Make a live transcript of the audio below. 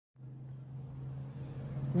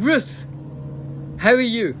Ruth, how are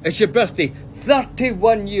you? It's your birthday,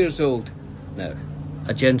 31 years old. Now,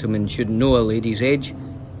 a gentleman shouldn't know a lady's age,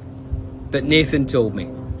 but Nathan told me,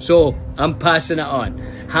 so I'm passing it on.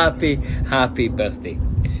 Happy birthday.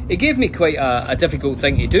 He gave me quite a difficult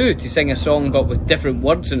thing to do, to sing a song but with different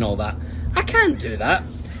words and all that. I can't do that.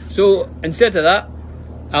 So instead of that,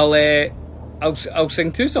 I'll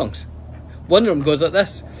sing two songs. One of them goes like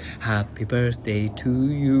this. Happy birthday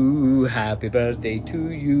to you, happy birthday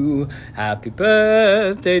to you, happy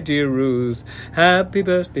birthday dear Ruth, happy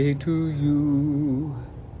birthday to you.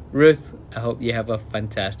 Ruth, I hope you have a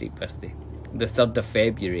fantastic birthday. The 3rd of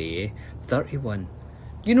February, eh? 31.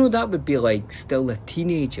 You know, that would be like still a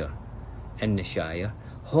teenager in the Shire.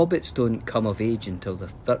 Hobbits don't come of age until they're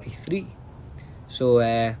 33.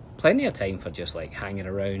 So plenty of time for just like hanging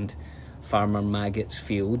around Farmer Maggot's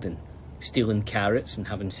field and stealing carrots and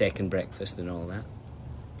having second breakfast and all that.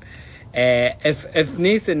 If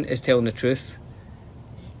Nathan is telling the truth,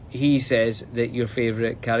 he says that your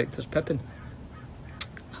favourite character's Pippin.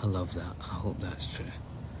 I love that. I hope that's true.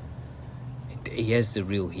 He is the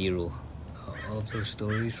real hero of those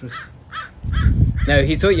stories, Ruth. Now,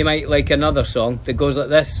 he thought you might like another song that goes like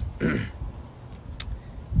this.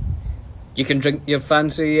 You can drink your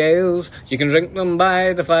fancy ales, you can drink them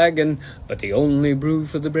by the flagon, but they only brew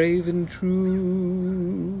for the brave and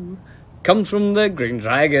true. Comes from the Green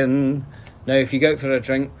Dragon. Now, if you go out for a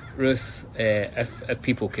drink, Ruth, if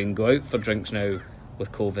people can go out for drinks now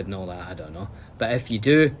with COVID and all that, I don't know. But if you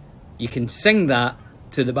do, you can sing that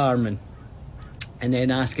to the barman and then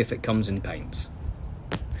ask if it comes in pints.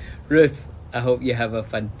 Ruth, I hope you have a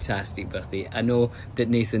fantastic birthday. I know that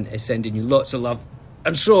Nathan is sending you lots of love,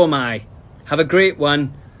 and so am I. Have a great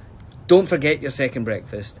one. Don't forget your second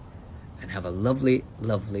breakfast. And have a lovely,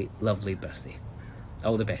 lovely, lovely birthday.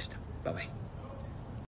 All the best. Bye-bye.